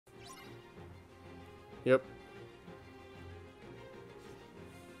Yep.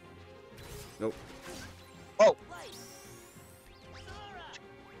 Nope. Oh!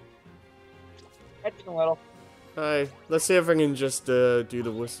 Catching a little. Hi. Let's see if I can just do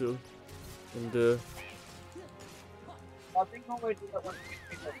the whistle. And I think I'll wait to do that when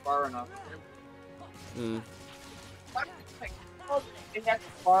we get far enough. It has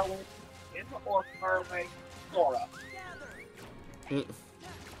far away in or far away Sora.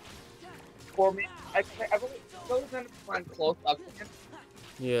 For me, I've really been find close up to him.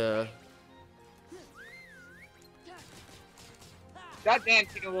 yeah. Goddamn,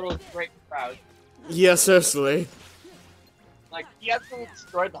 taking a little great crowd. Yeah, seriously. Like, he absolutely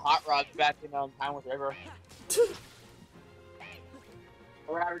destroyed the hot rods back in Time with River.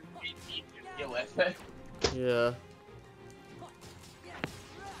 Or however he to deal with it. Yeah.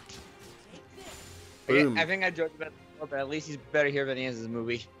 Boom. I think I joked about it before, but at least he's better here than he is in the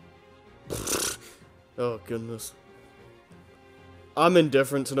movie. Oh, goodness. I'm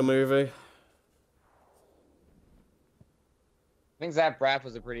indifferent to the movie. I think Zach Braff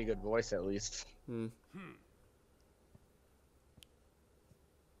was a pretty good voice, at least.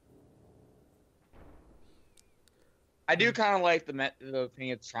 I do kind of like the thing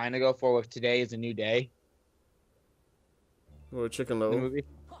it's trying to go for with Today is a New Day. Or Chicken In Little. the movie.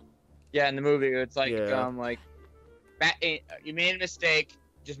 Yeah, in the movie, it's like, Yeah. you made a mistake,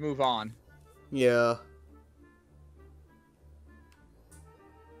 just move on. Yeah.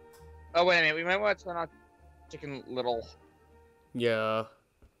 Oh, wait a minute, we might want to turn on Chicken Little. Yeah.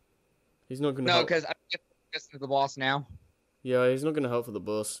 He's not gonna No, help. because I'm guessing the boss now. Yeah, he's not gonna help for the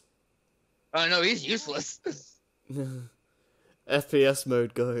boss. Oh, no, he's useless. FPS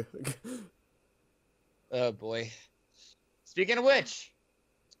mode, go. Oh, boy. Speaking of which,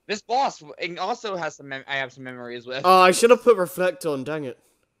 this boss also has some. I have some memories with. Oh, I should have put Reflect on. Dang it.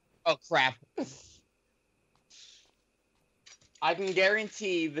 Oh crap! I can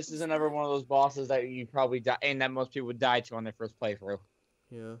guarantee this is another one of those bosses that you probably die, and that most people would die to on their first playthrough.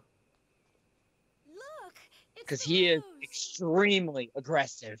 Yeah. Because he is extremely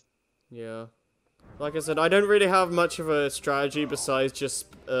aggressive. Yeah. Like I said, I don't really have much of a strategy besides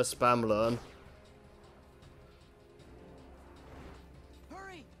just spam learn.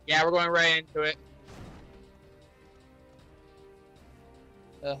 Yeah, we're going right into it.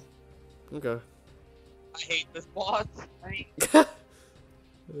 Okay. I hate this boss.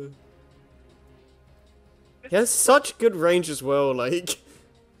 He has such good range as well, like.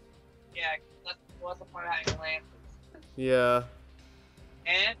 Yeah, that's the point how he lands. Yeah.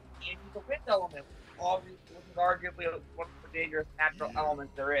 And he's a wind element, which is arguably one of the dangerous natural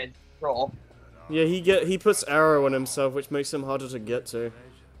elements there is. Control. Yeah, he puts arrow on himself, which makes him harder to get to.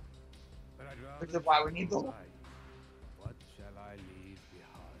 Which is why we need the. What shall I leave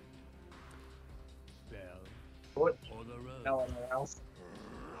behind? Bell What? or the road? No one else.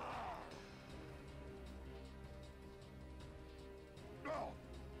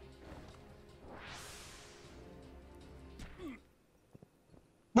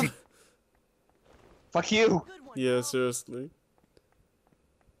 Fuck you. Yeah, seriously.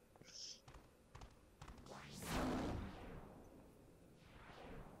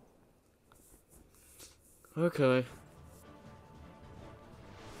 Okay.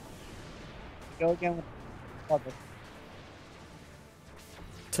 Go again with public.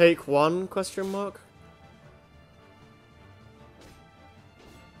 Take one, question mark?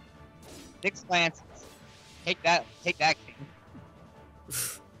 Six lances. Take that king.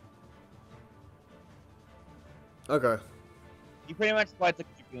 Okay. You pretty much fight the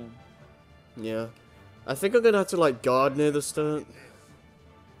dragoon. Yeah. I think I'm gonna have to, like, guard near the start.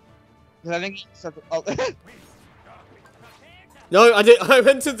 Because I think he said, oh. No, I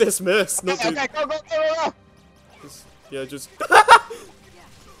meant to dismiss, not Okay, to... go. Just, yeah, just...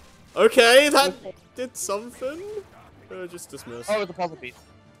 Okay, that did something. Just dismiss. Oh, it's a puzzle piece.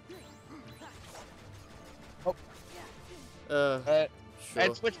 Sure.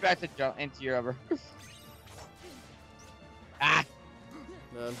 And switch back to into your over. Ah!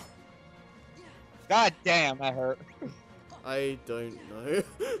 Man, God damn, that hurt. I don't know.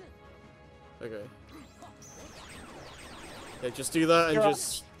 Okay. Yeah, just do that and You're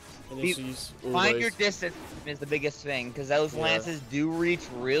just... And just use all Find those. your distance is the biggest thing, because those Yeah. lances do reach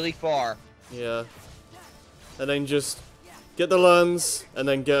really far. Yeah. And then just get the lens, and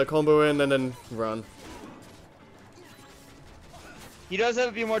then get a combo in, and then run. He does have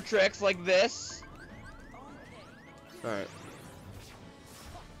a few more tricks like this. Alright.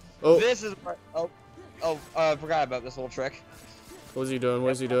 Oh, This is I forgot about this little trick. what's he doing?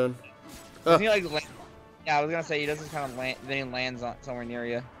 What is he doing? Doesn't he like land? Yeah, I was gonna say he doesn't kind of land. Then he lands on somewhere near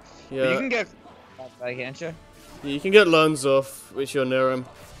you. But you Yeah. can get I can't you? You can get learns off, which you're near him.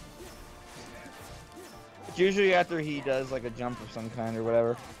 It's usually after he does like a jump of some kind or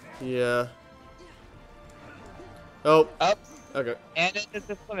whatever. Yeah. Oh. Up. Okay. And it's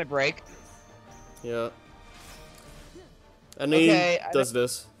just limit break. Yeah. And he does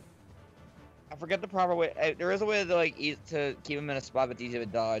this. I forget the proper way. There is a way to like to keep him in a spot that's easy to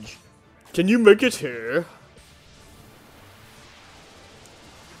dodge. Can you make it here?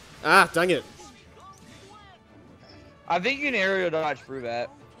 Ah, dang it. I think you can aerial dodge through that.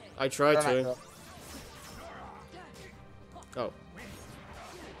 I tried to. Oh.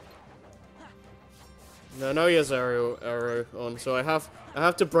 No, now he has arrow on, so I have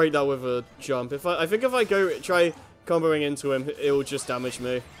to break that with a jump. I think if I go try comboing into him, it will just damage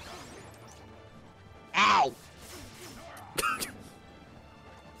me. Ow!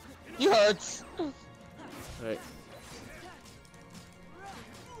 He hurts. Right.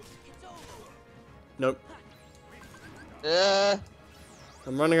 Nope.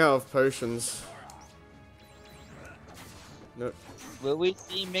 I'm running out of potions. Nope. Will we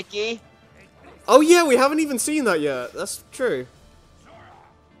see Mickey? Oh yeah, we haven't even seen that yet. That's true.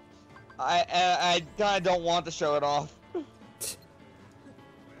 I kind of don't want to show it off.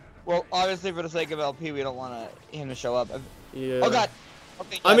 Well, obviously for the sake of LP, we don't want him to show up. Yeah. Oh god.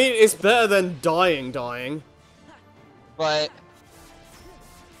 Okay, I mean, it's better than dying. But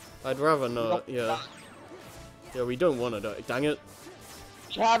I'd rather not. Yeah. Yeah, we don't want to die. Dang it.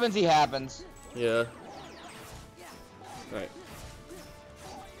 If he happens, he happens. Yeah. Right.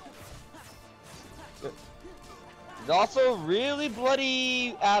 He's also really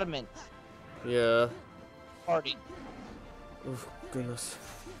bloody adamant. Yeah. Party. Oh goodness.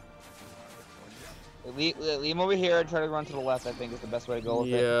 Leave him over here and try to run to the left. I think is the best way to go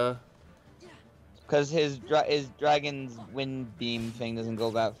with it. Yeah. Because his dragon's wind beam thing doesn't go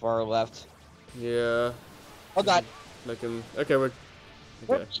that far left. Yeah. Oh god. Make him. Okay, we're.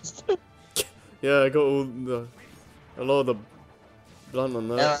 Okay. Yeah, I got a lot of the blunt on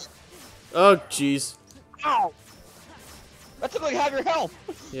that. Oh jeez. Ow! That took like half your health.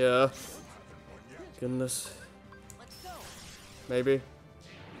 Yeah. Goodness. Maybe.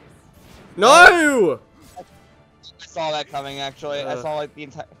 No! I saw that coming actually. I saw like the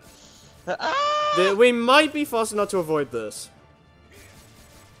entire. We might be fast enough to avoid this.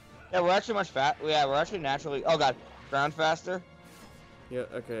 Yeah, we're actually much fat. Yeah, we're actually naturally. Oh god, ground faster. Yeah.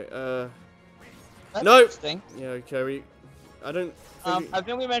 Okay. That's No. interesting. Yeah. Okay. I don't. I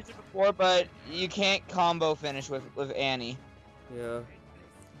think we mentioned before, but you can't combo finish with Annie. Yeah.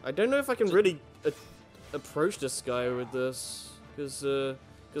 I don't know if I can really approach this guy with this, because the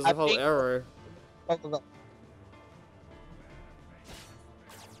whole arrow. Oh, go.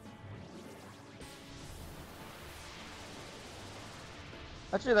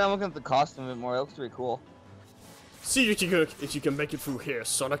 Actually, I'm looking at the costume a bit more. It looks pretty cool. See if you can make it through here,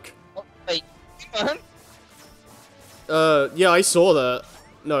 Sonic. Oh, wait. Come on. Yeah, I saw that.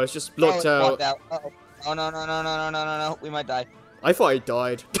 No, it's just blocked out. Blocked out. Uh-oh. Oh, no. We might die. I thought I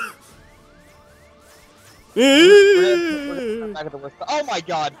died. We're back at the worst. Oh my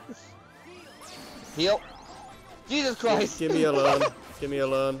god. Heal. Jesus Christ. Give me a learn. Give me a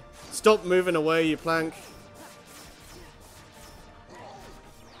learn. Stop moving away, you plank.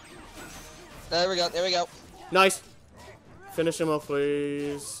 There we go. Nice. Finish him off,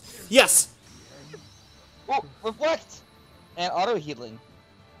 please. Yes! Oh, reflect! And auto healing.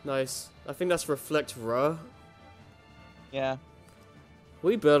 Nice. I think that's reflect raw. Yeah.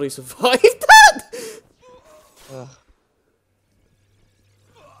 We barely survived that! Ugh.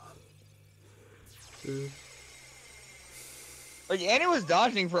 Like, Annie was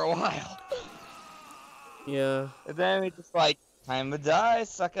dodging for a while. Yeah. And then we just like, time to die,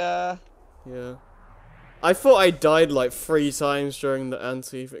 sucker. Yeah. I thought I died like 3 times during the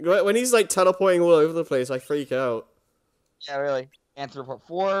anti. When he's like teleporting all over the place, I freak out. Yeah, really. Answer report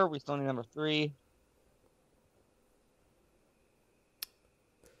 4. We still need number 3.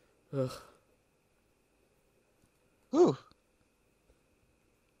 Ugh. Whew.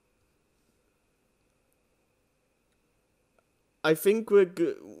 I think we're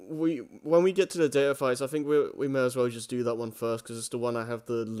good. When we get to the data fights, I think we may as well just do that one first because it's the one I have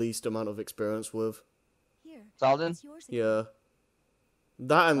the least amount of experience with. Salden? Yeah.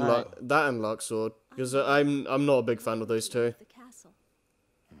 That and Luxord, because I'm not a big fan of those two.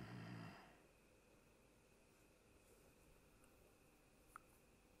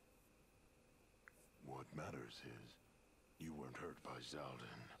 What matters is you weren't hurt by Zaldin.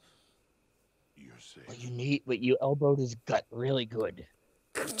 You're safe. But you elbowed his gut really good.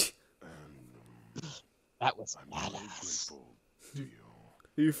 And That was I'm really badass. grateful to you.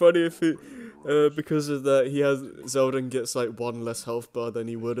 It'd be funny if it. Because of that, Zeldin gets like 1 less health bar than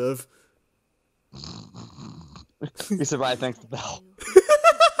he would have. We survived thanks to Bell.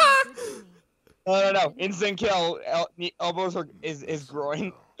 No. Instant kill. Elbows is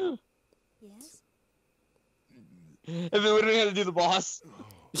growing. Yes? If we wouldn't have to do the boss.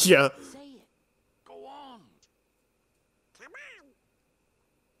 Yeah. Say it. Go on. Come on.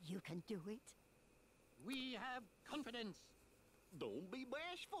 You can do it. We have confidence. Don't be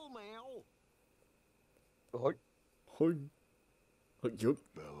bashful now. Hi. Yup.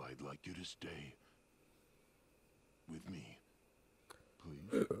 Belle, I'd like you to stay with me,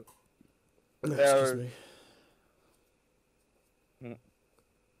 please. Excuse me.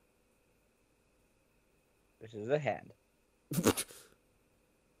 This is a hand.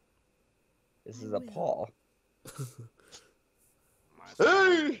 This is a paw.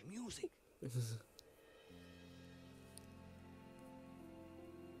 Hey! Music.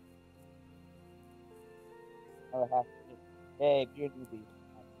 Hey, beauty.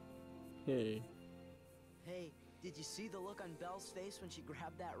 Hey. Hey, did you see the look on Belle's face when she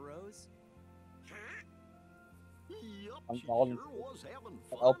grabbed that rose? Yup, I'm she calling- sure was having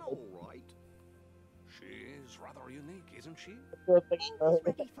fun, Oh. all right. She's rather unique, isn't she? Andy's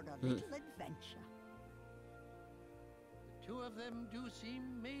ready for a little adventure. The two of them do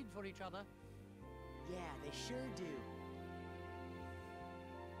seem made for each other. Yeah, they sure do.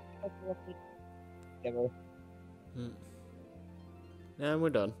 And we're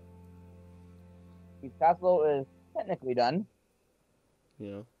done. The castle is technically done.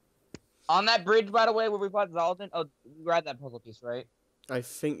 Yeah. On that bridge, by the way, where we fought Zaldin. Oh, we grabbed that puzzle piece, right? I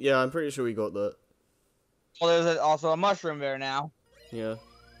think, yeah, I'm pretty sure we got that. Well, there's also a mushroom there now. Yeah.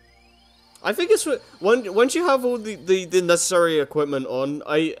 I think it's once you have all the necessary equipment on,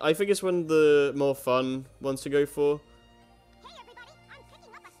 I think it's when the more fun ones to go for. Hey everybody, I'm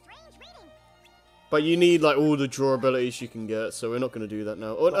picking up a strange reading. But you need like all the draw abilities you can get, so we're not gonna do that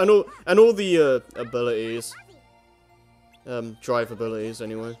now. And all the abilities, drive abilities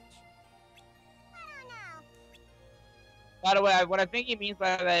anyway. By the way, what I think he means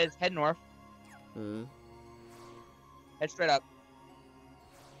by that is head north. Hmm. Head straight up.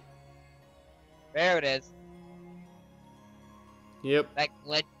 There it is. Yep. That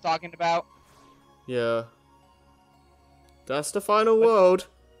glitch talking about. Yeah. That's the final world.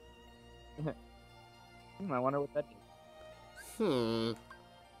 I wonder what that is.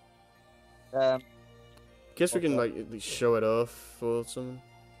 Guess we can like at least show it off or something.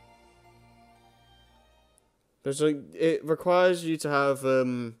 There's like it requires you to have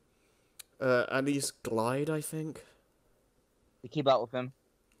at least glide, I think. To keep up with him.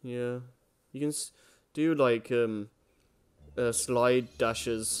 Yeah, you can do like slide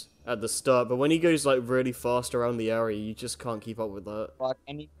dashes at the start, but when he goes like really fast around the area, you just can't keep up with that. Fuck,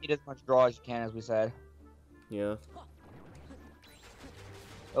 and you need as much draw as you can, as we said. Yeah,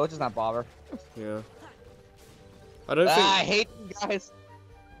 Oh, just not bother. yeah. I don't I think. hate you guys.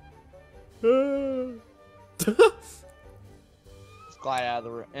 Just glide out of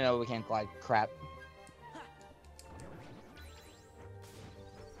the room. No, we can't glide. Crap.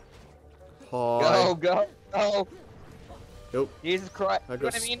 Hi. Go. Nope. Jesus Christ. I You know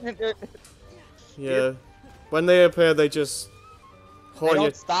what got I mean? Yeah. When they appear, they just They hot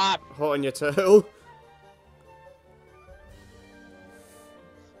don't stop. on your tail.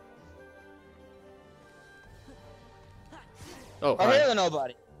 Oh, I hear hi. the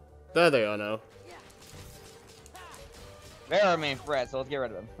nobody. There they are now. They're our main threat, so let's get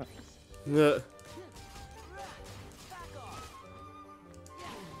rid of them. Yeah.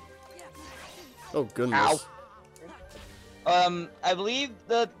 Oh goodness. I believe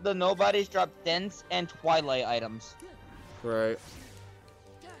the nobodies drop dense and twilight items. Right.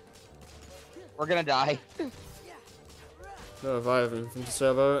 We're gonna die. No, if I have anything to say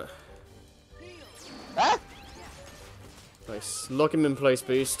about it. Ah! Nice. Lock him in place,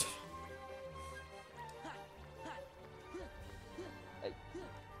 beast.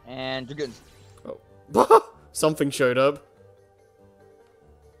 And dragoons. Oh. Something showed up.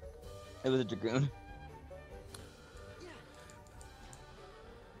 It was a dragoon.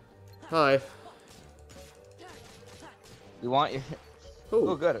 Hi. You want your? Oh,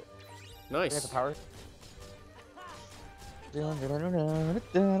 Oh, good. We got nice. the power.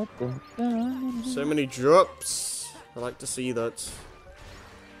 So many drops. I like to see that.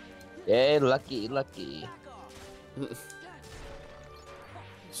 Yeah, lucky.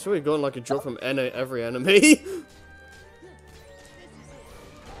 So we've gotten like a drop from every enemy.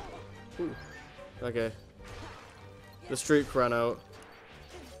 Ooh. Okay. The streak ran out.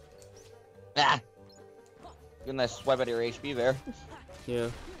 Ah! Get a nice swipe out of your HP there. Yeah.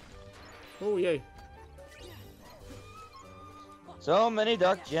 Oh, yay. So many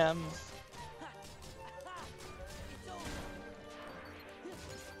dark gems.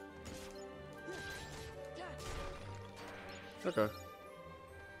 Okay.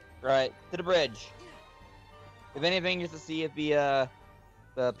 Right, to the bridge. If anything, just to see if the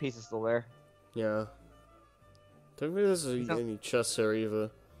piece is still there. Yeah. Don't think there's not- any chests here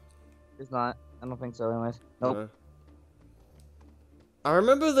either. It's not. I don't think so, anyways. Nope. No. I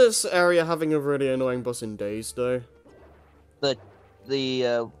remember this area having a really annoying boss in Days, though.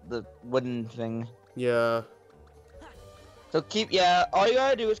 The wooden thing. Yeah. So all you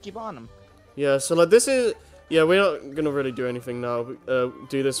gotta do is keep on them. Yeah, so like this is... Yeah, we're not gonna really do anything now,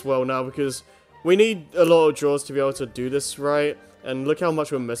 do this well now, because we need a lot of draws to be able to do this right, and look how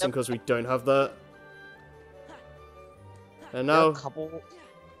much we're missing because we don't have that. And There are now... a couple.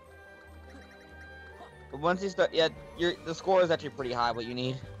 But once you start, the score is actually pretty high. What you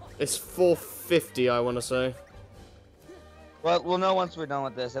need. It's 450, I want to say. Well, we'll know once we're done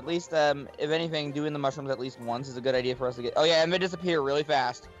with this. At least, if anything, doing the mushrooms at least once is a good idea for us to get. Oh yeah, and they disappear really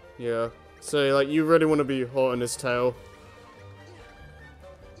fast. Yeah. So, like, you really want to be hot on his tail.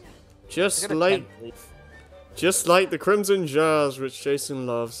 Just like the crimson jars which Jason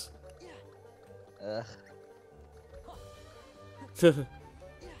loves. Ugh.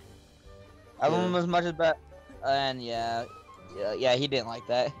 I love him as much as that, and yeah, he didn't like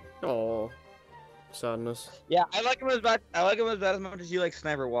that. Oh, sadness. Yeah, I like him as much. I like him as much as you like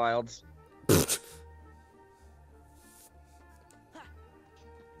Sniper Wilds.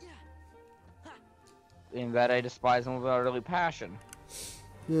 In that I despise him without early passion.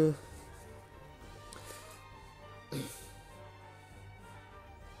 Yeah.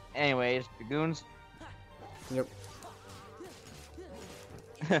 Anyways, Dragoons. Yep.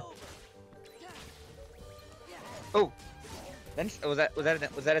 Oh, dense. Was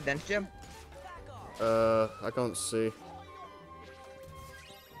that a dense gem? I can't see.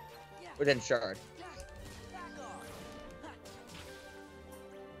 Or dense shard?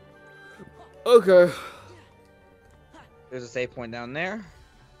 Okay. There's a save point down there.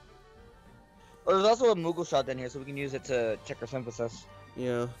 Oh, there's also a Moogle shot down here, so we can use it to check our synthesis.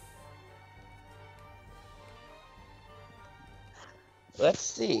 Yeah. Let's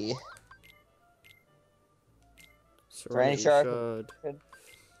see. Serenity shard?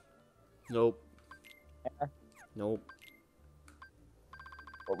 Nope. Nope.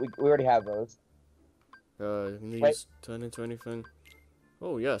 Well, we already have those. Can Wait. these turn into anything?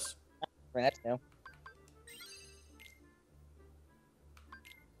 Oh, yes. Right, that's new.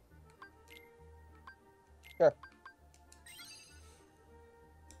 Sure.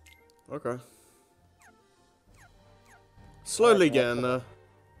 Okay. Slowly Alright, getting there.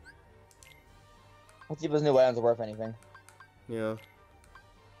 Let's see if those new items are worth anything. Yeah.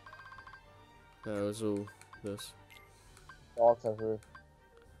 Yeah, it was all this. All accessories.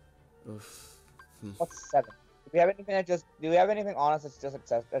 Oof. What's 7? Do we have anything that just? Do we have anything on us that's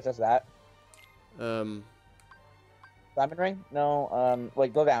just that? Diamond ring? No.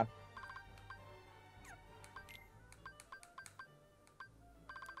 Wait. Go down.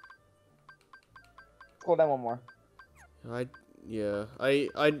 Scroll down one more. I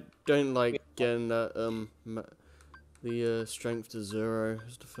don't like getting that the strength to 0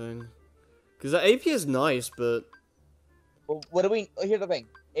 is the thing. Because the AP is nice, but Well, what do we? Here's the thing.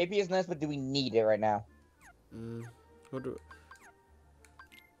 AP is nice, but do we need it right now? what do?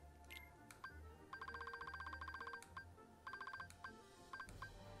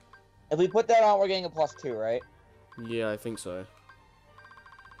 If we put that on, we're getting a +2, right? Yeah, I think so.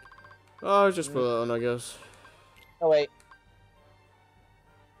 Oh, I'll just put it on, I guess. Oh wait.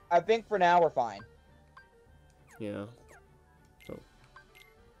 I think for now we're fine. Yeah.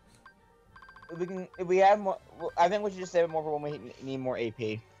 If we have more, I think we should just save it more for when we need more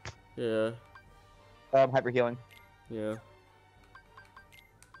AP. Yeah. Hyper healing. Yeah.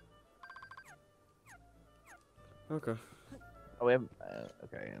 Okay. Oh, we have.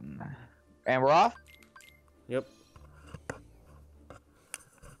 Okay. And we're off. Yep.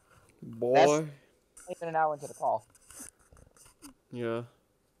 Boy. That's even an hour into the call. Yeah.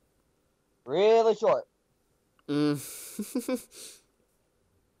 Really short.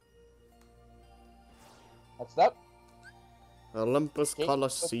 Next up. Olympus Okay.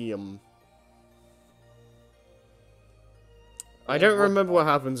 Coliseum. I don't remember what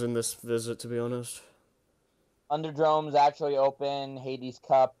happens in this visit, to be honest. Underdrome's actually open. Hades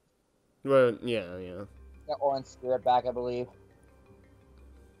Cup. Well, yeah. Got Orange Spirit back, I believe.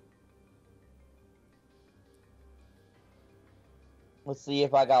 Let's see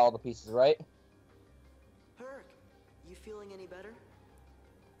if I got all the pieces right. Herc, you feeling any better?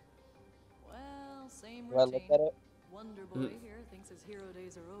 same Do I look routine. at it? Wonder Boy here thinks his hero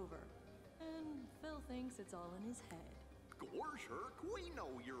days are over. And Phil thinks it's all in his head. Gosh, Herc, we know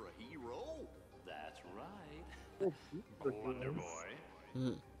you're a hero. That's right. Wonder Boy.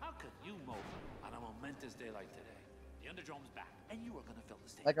 How could you mope on a momentous day like today? The Underdrome's back, and you are gonna fill the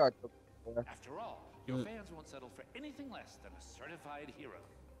stage. Like our After all, your fans won't settle for anything less than a certified hero.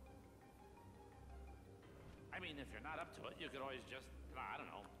 I mean, if you're not up to it, you could always just, I don't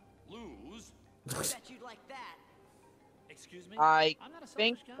know, lose. I bet you'd like that. Excuse me? I I'm not a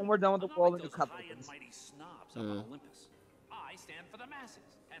think selfish guy. when we're done with the I'm not world, like we do those couple high and things. mighty snobs up on Olympus. I stand for the masses,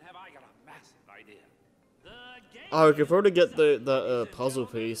 and have I got a massive idea? The game Oh, we could probably get the puzzle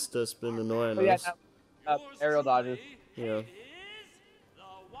piece that's been annoying Oh, yeah, us. aerial dodges. Yeah. is the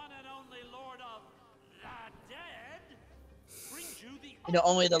one and only Lord of the Dead. Brings you the You know,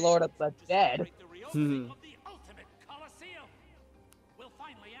 only the Lord of the Dead. the reopening of the ultimate Coliseum. We'll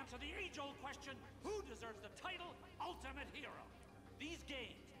finally answer the age-old question: who deserves the title Ultimate Hero? These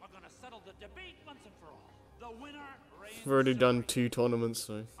games are gonna settle the debate once and for all. The winner reigns. We've already done supreme. 2 tournaments,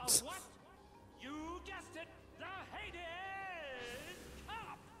 so. Of what? You guessed it, the Hades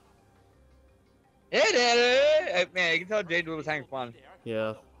Cup. Man, you can tell Jade was having fun. Yeah.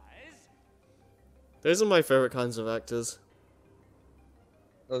 Otherwise, Those are my favorite kinds of actors.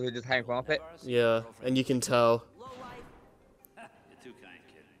 Those are just having fun with it. Yeah, and you can tell. Low life. You're too kind,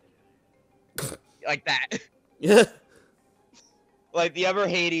 kid. Like that. Yeah. Like the other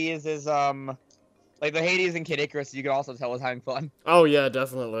Hades is like the Hades and Kid Icarus, you can also tell was having fun. Oh yeah,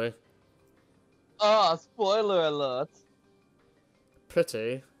 definitely. Oh, spoiler alert.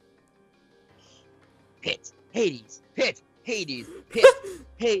 Pretty. Pit, Hades, Hades, Pit,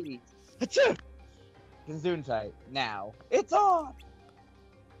 Hades. Achoo! Gesundheit. Now it's on.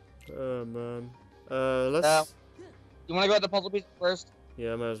 Oh man. Let's. You want to go at the puzzle piece first?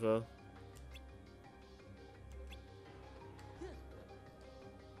 Yeah, might as well.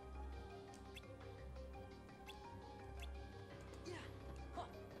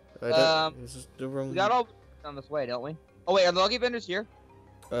 I don't. This is the wrong. We got all on this way, don't we? Oh wait, are the lucky vendors here?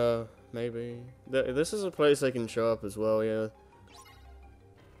 Maybe. This is a place they can show up as well. Yeah.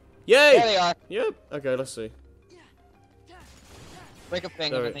 Yay! There they are. Yep. Okay, let's see. Break a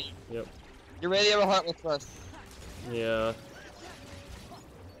finger. Sorry. and then Yep. You're ready to have a heartless first. Yeah.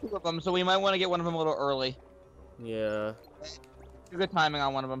 2 of them, so we might want to get one of them a little early. Yeah. Good timing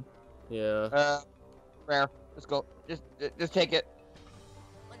on one of them. Yeah. Rare. Let's go. Just take it.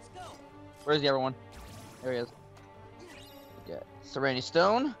 Let's go. Where's the other one? There he is. Yeah. Serenity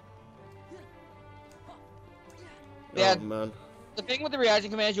Stone. Yeah. Oh man. The thing with the reaction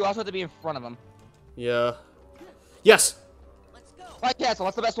command is you also have to be in front of them. Yeah. Yes. Let's go. White Castle.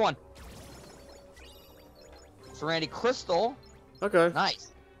 That's the best one. Serenity Crystal. Okay.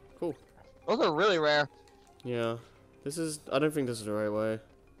 Nice. Cool. Those are really rare. Yeah. This is. I don't think this is the right way.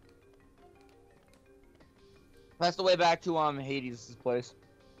 That's the way back to Hades' place.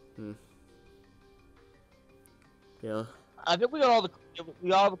 Yeah. I think we got all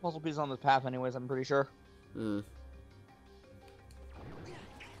the puzzle pieces on this path, anyways. I'm pretty sure. Do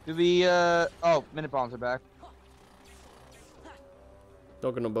we? Oh, minute bombs are back.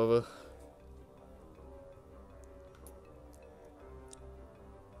 Not gonna bother.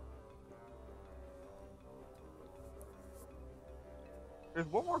 There's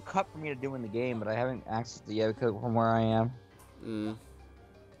one more cup for me to do in the game, but I haven't accessed it yet because from where I am.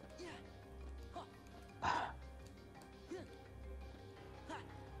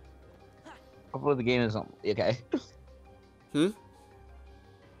 Hopefully the game doesn't. Okay.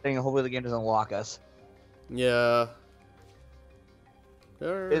 Saying hopefully the game doesn't lock us. Yeah.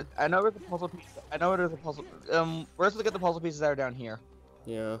 I know where the puzzle piece. I know where there's a puzzle. Let's look at the puzzle pieces that are down here.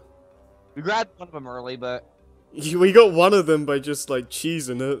 Yeah. We grabbed one of them early, but We got one of them by just like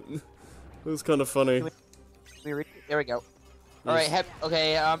cheesing it. It was kind of funny. there we go. All Nice. right, head.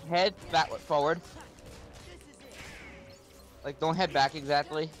 Okay, head back forward. Like, don't head back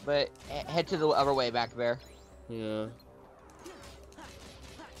exactly, but head to the other way back there. Yeah.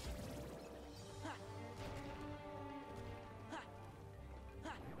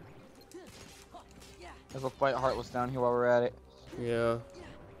 Let's go fight Heartless down here while we're at it. Yeah.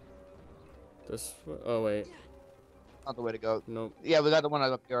 This. Oh wait. Not the way to go. Nope. Yeah, we got the one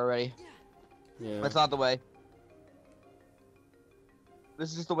up here already. Yeah. That's not the way. This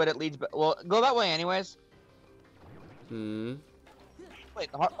is just the way that leads. Well, go that way anyways. Wait,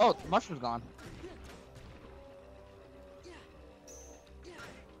 oh, the mushroom's gone.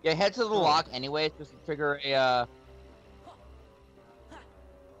 Yeah, head to the lock anyways, just to trigger a,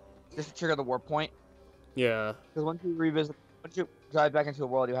 just to trigger the warp point. Yeah. Because once you revisit once you drive back into the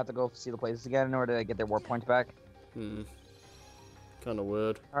world, you have to go see the places again in order to get their warp points back. Hmm. Kind of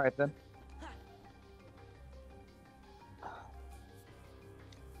weird. All right then.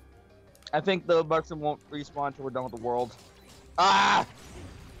 I think the Buxton won't respawn until we're done with the world. Ah!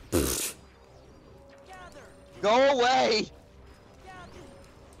 Go away!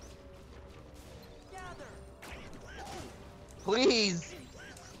 Please!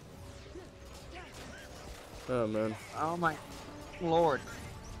 Oh man. Oh my lord.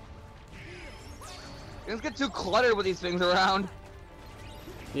 Things get too cluttered with these things around.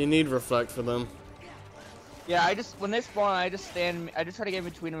 You need reflect for them. Yeah, when they spawn, I just try to get in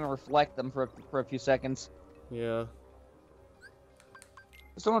between them and reflect them for a few seconds. Yeah.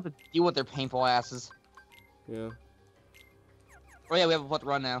 Just don't have to deal with their painful asses. Yeah. Oh yeah, we have a foot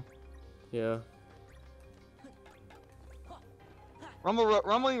run now. Yeah.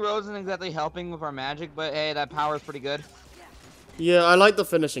 Rumbling Road isn't exactly helping with our magic, but hey, that power is pretty good. Yeah, I like the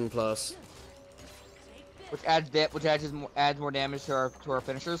finishing plus. Which adds more damage to our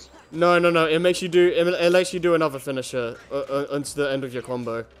finishers. No. It makes you do. It lets you do another finisher until the end of your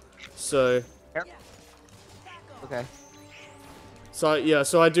combo. So. Okay. So yeah,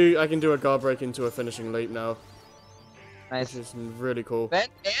 so I can do a guard break into a finishing leap now. Nice. Which is really cool. And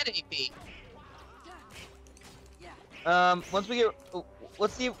AP. Once we get,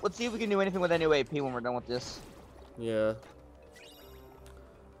 let's see if we can do anything with any new AP when we're done with this. Yeah.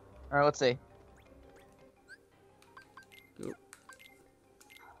 All right, let's see.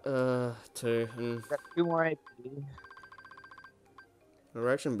 Two. Got 2 more AP.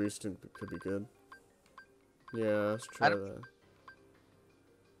 Erection boost could be good. Yeah, let's try that.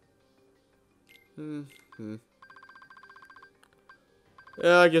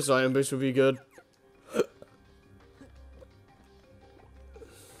 Yeah, I guess Iron Boost would be good.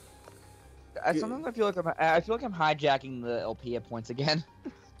 Sometimes I feel like I'm hijacking the LP at points again.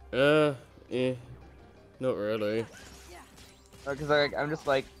 Yeah, not really. Because I'm just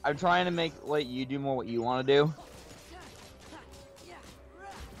like I'm trying to let you do more what you want to do.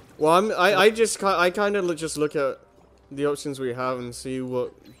 Well, I kind of just look at the options we have and see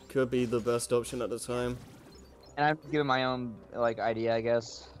what could be the best option at the time. And I'm giving my own idea, I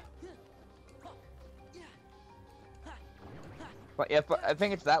guess. But yeah, I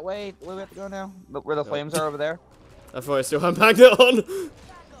think it's that way we have to go now. Where the flames are over there. I thought I still had Magnet on.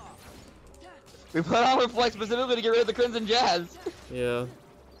 We put on Reflect specifically to get rid of the Crimson Jazz. Yeah.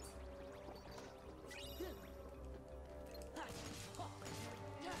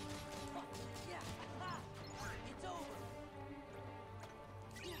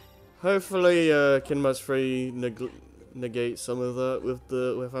 Hopefully, Kinmas 3 negate some of that with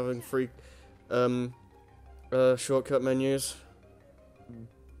having free shortcut menus.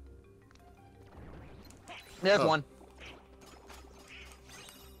 There's one.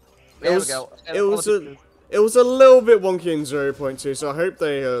 It was a little bit wonky in 0.2, so I hope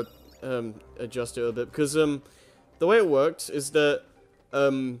they adjust it a bit, because the way it worked is that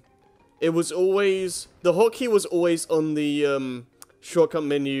it was always the hotkey was always on the shortcut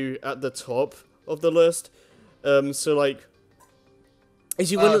menu at the top of the list. So like,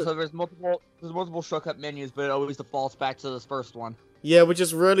 as you so there's multiple shortcut menus, but it always defaults back to this first one. Yeah, which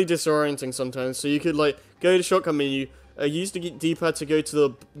is really disorienting sometimes. So you could like go to shortcut menu, use the D-pad to go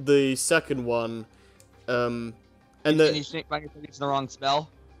to the second one, and then you find yourself using the wrong spell.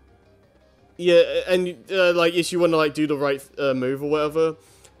 Yeah, and like if you want to like do the right move or whatever,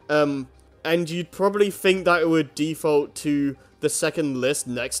 and you'd probably think that it would default to the second list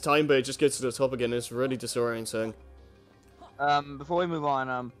next time, but it just goes to the top again. It's really disorienting. Before we move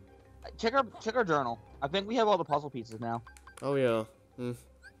on, check our journal. I think we have all the puzzle pieces now. Oh yeah.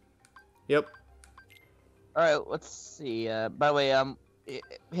 Yep. All right, let's see. By the way,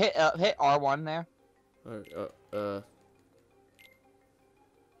 hit R1 there.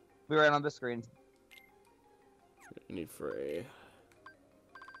 Be right on the screen. You need 3.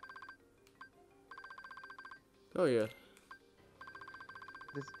 Oh yeah.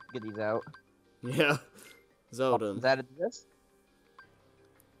 Just get these out. Yeah. Zelda. Is that it? This?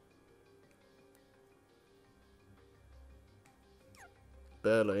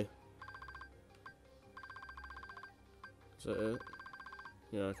 Barely. Is that it?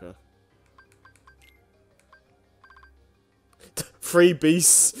 Yeah, okay. 3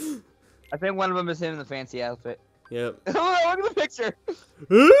 beasts. I think one of them is him in the fancy outfit. Yep. Oh, look at the picture.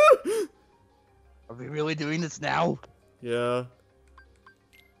 Are we really doing this now? Yeah.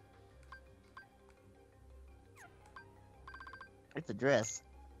 It's a dress.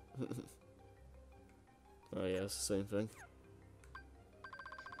 Oh yeah, it's the same thing.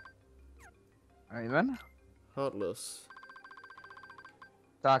 Alright then. Heartless.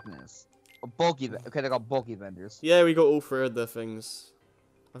 Darkness. Oh, bulky. Okay, they're called bulky vendors. Yeah, we got all three of the things.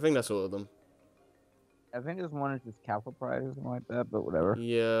 I think that's all of them. I think there's one is just capital prize or something like that, but whatever.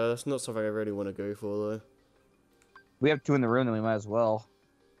 Yeah, that's not something I really want to go for though. We have 2 in the room, then we might as well.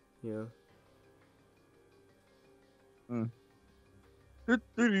 Yeah. Well,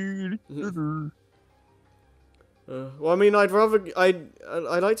 I mean, I'd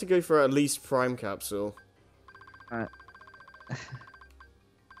like to go for at least Prime Capsule. Alright.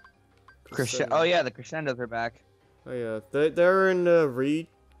 Oh yeah, the crescendos are back. Oh yeah, they're in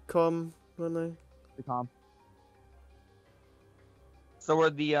Recom, weren't they? Recom. So were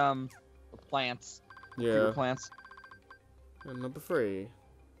the plants. Yeah. Plants. And number 3.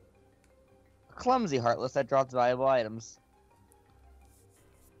 Clumsy Heartless that drops valuable items.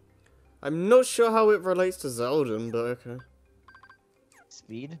 I'm not sure how it relates to Zeldin, but okay.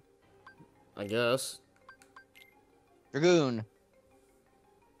 Speed. I guess. Dragoon.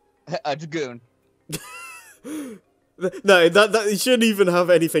 A Dragoon. No, that you shouldn't even have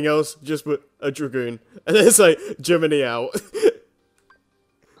anything else, just put a Dragoon. And it's like, Germany out.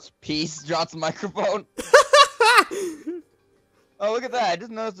 Peace drops a microphone. Oh, look at that. I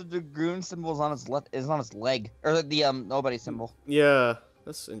just noticed the Dragoon symbol is on its leg. Or the nobody symbol. Yeah,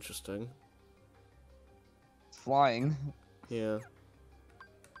 that's interesting. It's flying. Yeah.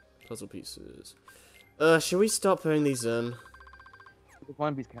 Puzzle pieces. Should we start putting these in?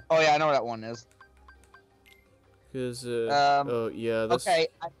 Oh yeah, I know where that one is. Cause oh yeah, that's... Okay,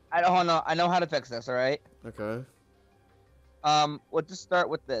 I don't know. I know how to fix this. All right. Okay. We'll just start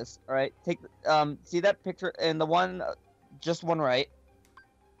with this. All right. Take see that picture and the one, just one right.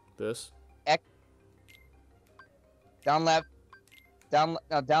 This. X. Down left. Down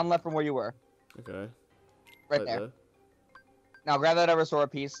left from where you were. Okay. Right there. Now grab that other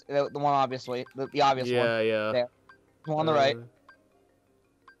sword piece. The one obviously, the obvious one. Yeah. There. One on the right.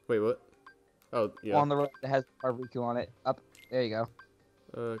 Wait, what? Oh, yeah. One on the right that has Riku on it. Up. There you go.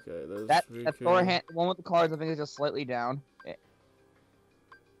 Okay, there's that Riku. forehand, the one with the cards, I think is just slightly down.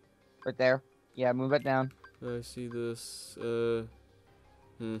 Right there. Yeah, move it down. I see this. Oh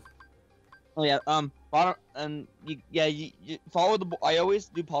yeah. Bottom and you follow the. I always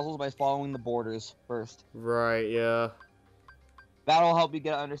do puzzles by following the borders first. Right. Yeah. That'll help you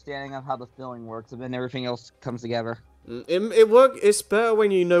get an understanding of how the filling works, and then everything else comes together. It's better when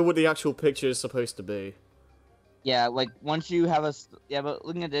you know what the actual picture is supposed to be. Yeah, like once you have but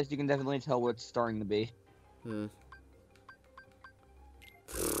looking at this, you can definitely tell what it's starting to be.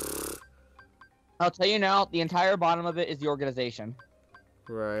 I'll tell you now, the entire bottom of it is the organization.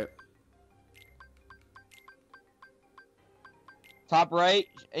 Right. Top right,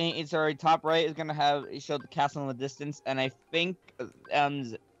 top right is gonna show the castle in the distance, and I think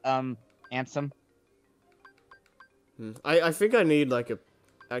Ansem. I think I need like a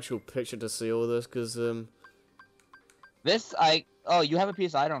actual picture to see all this, cause This you have a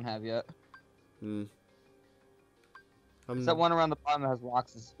piece I don't have yet. It's that one around the bottom that has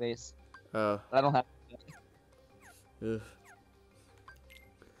Lox's face. I don't have it yet. Ugh.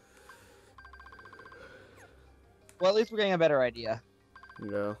 Well, at least we're getting a better idea.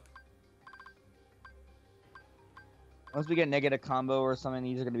 Yeah. Once we get negative combo or something,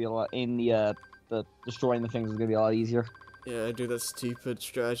 these are gonna be a lot in the destroying the things is gonna be a lot easier. Yeah, I do that stupid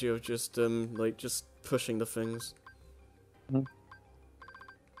strategy of just just pushing the things.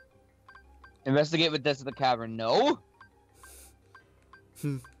 Investigate with this at the cavern. No.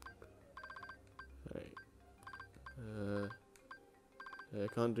 Right. I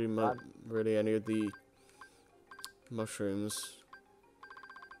can't do really any of the mushrooms.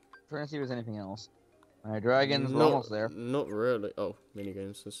 Trying to see if there's anything else. Alright, dragons, we're almost there. Not really. Oh,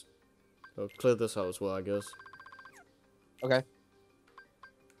 minigames. I'll clear this out as well, I guess. Okay.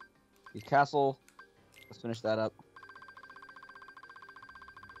 The castle. Let's finish that up.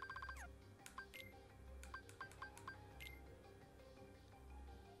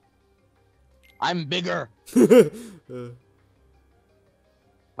 I'm bigger.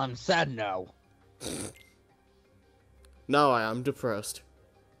 I'm sad now. Now I am depressed.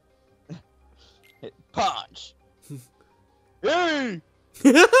 Punch. Hey!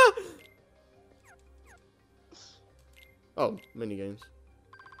 Oh, minigames.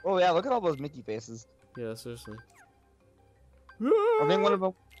 Oh yeah, look at all those Mickey faces. Yeah, seriously. I think one of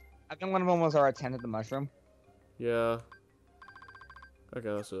them was our attendant, the mushroom. Yeah. Okay,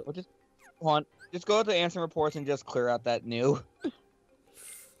 that's it. We'll just go to answer reports and just clear out that new.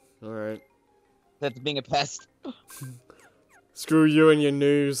 Alright. That's being a pest. Screw you and your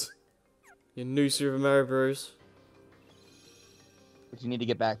news. Your new Super Mario Bros. Which you need to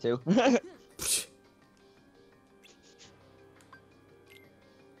get back to.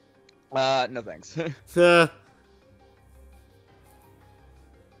 No thanks.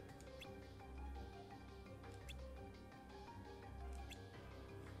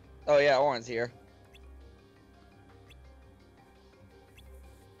 Oh yeah, Oren's here.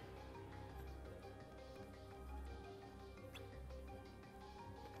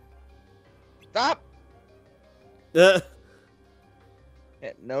 Stop! Yeah.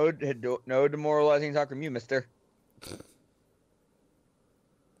 Yeah, no demoralizing talk from you, mister.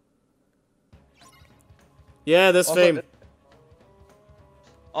 Yeah, this fame.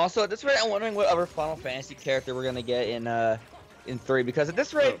 Also, at this rate, I'm wondering what other Final Fantasy character we're gonna get in 3, because at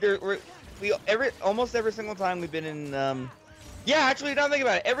this rate, almost every single time we've been in yeah, actually, now think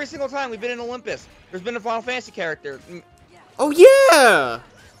about it. Every single time we've been in Olympus, there's been a Final Fantasy character. Oh yeah.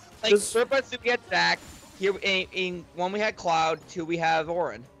 Like first we had Zack. Here in 1 we had Cloud. 2 we have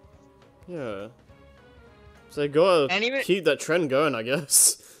Orin. Yeah. So they gotta keep that trend going, I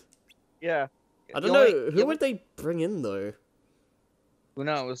guess. Yeah. I don't know who would they bring in though. Who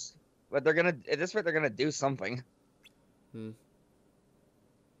knows? But they're gonna at this rate they're gonna do something.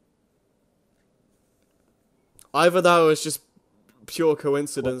 Either that or it's just pure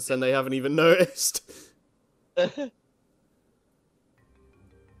coincidence and they haven't even noticed.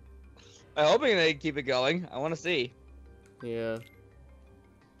 I'm hoping they keep it going. I want to see. Yeah.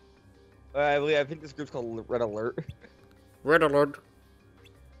 I think this group's called Red Alert. Red Alert.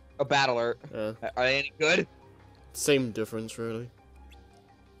 A Bad Alert. Yeah. Are they any good? Same difference, really.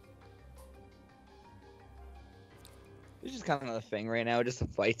 It's just kind of a thing right now, just the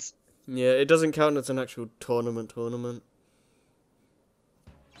fights. Yeah, it doesn't count as an actual tournament.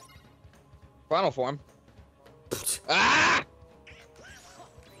 Final form. Ah!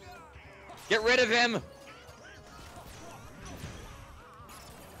 Get rid of him!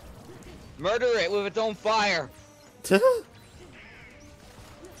 Murder it with its own fire!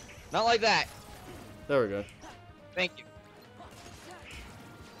 Not like that. There we go. Thank you.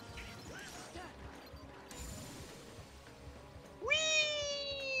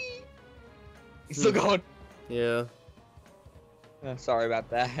 Whee! He's still going. Yeah. Sorry about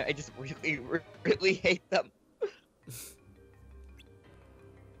that. I just really hate them.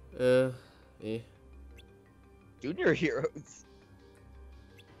 Yeah. Junior heroes.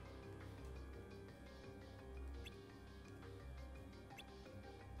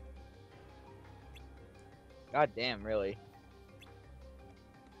 God damn, really.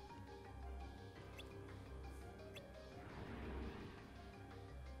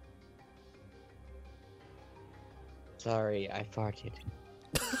 Sorry, I farted.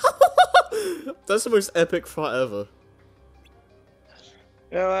 That's the most epic fart ever.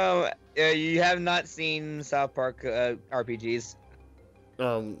 You have not seen South Park RPGs.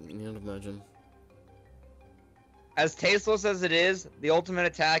 You'd imagine. As tasteless as it is, the ultimate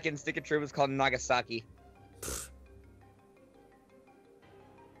attack in Stick of Truth is called Nagasaki.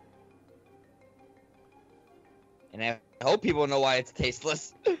 And I hope people know why it's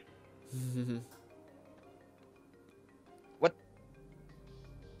tasteless. What?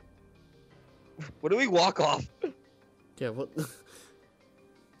 What do we walk off? Yeah, what?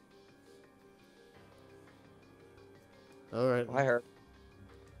 Alright. I heard.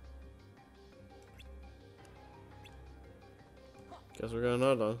 Guess we're going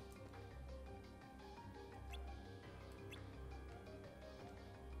out now.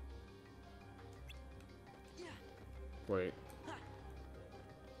 Wait.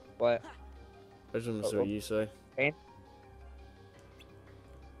 What? I just want to see what you say. Okay.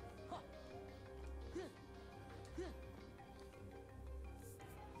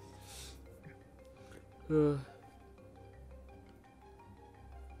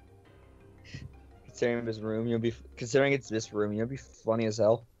 Considering it's this room, you'll be funny as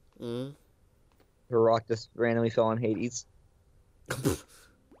hell. Mm. Rock just randomly fell on Hades.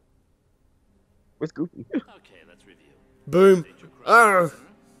 With Goofy. Okay, let's review. Boom. Oh.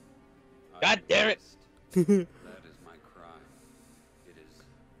 God damn it. That is my crime. It is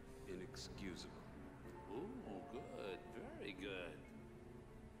inexcusable. Ooh, good. Very good.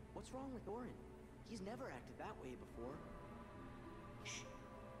 What's wrong with Orin? He's never acted that way before.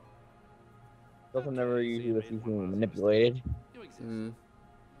 Doesn't never usually let you being manipulated. You exist.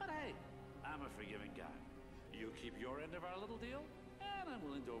 But hey, I'm a forgiving guy. You keep your end of our little deal, and I'm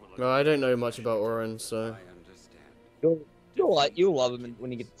willing to overlook. No, I don't know much about Orin, so. I understand. You'll love him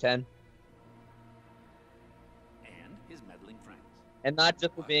when you get to 10. And his meddling friends. And not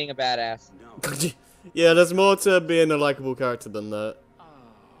just for being a badass. No. Yeah, there's more to being a likable character than that. Oh,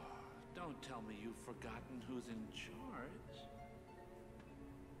 don't tell me you've forgotten who's in charge.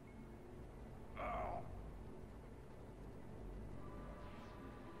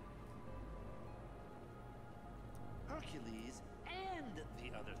 Hercules and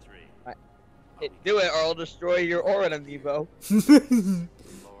the other three. Do it, or I'll destroy your aura, amiibo.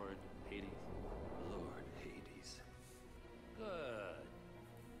 Lord Hades. Lord Hades. Good.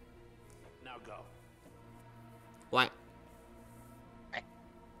 Now go. What?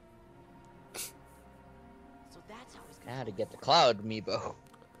 So that's how he's Now gonna to get the cloud amiibo.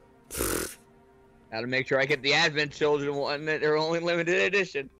 Gotta make sure I get the Advent Children one that are only limited edition.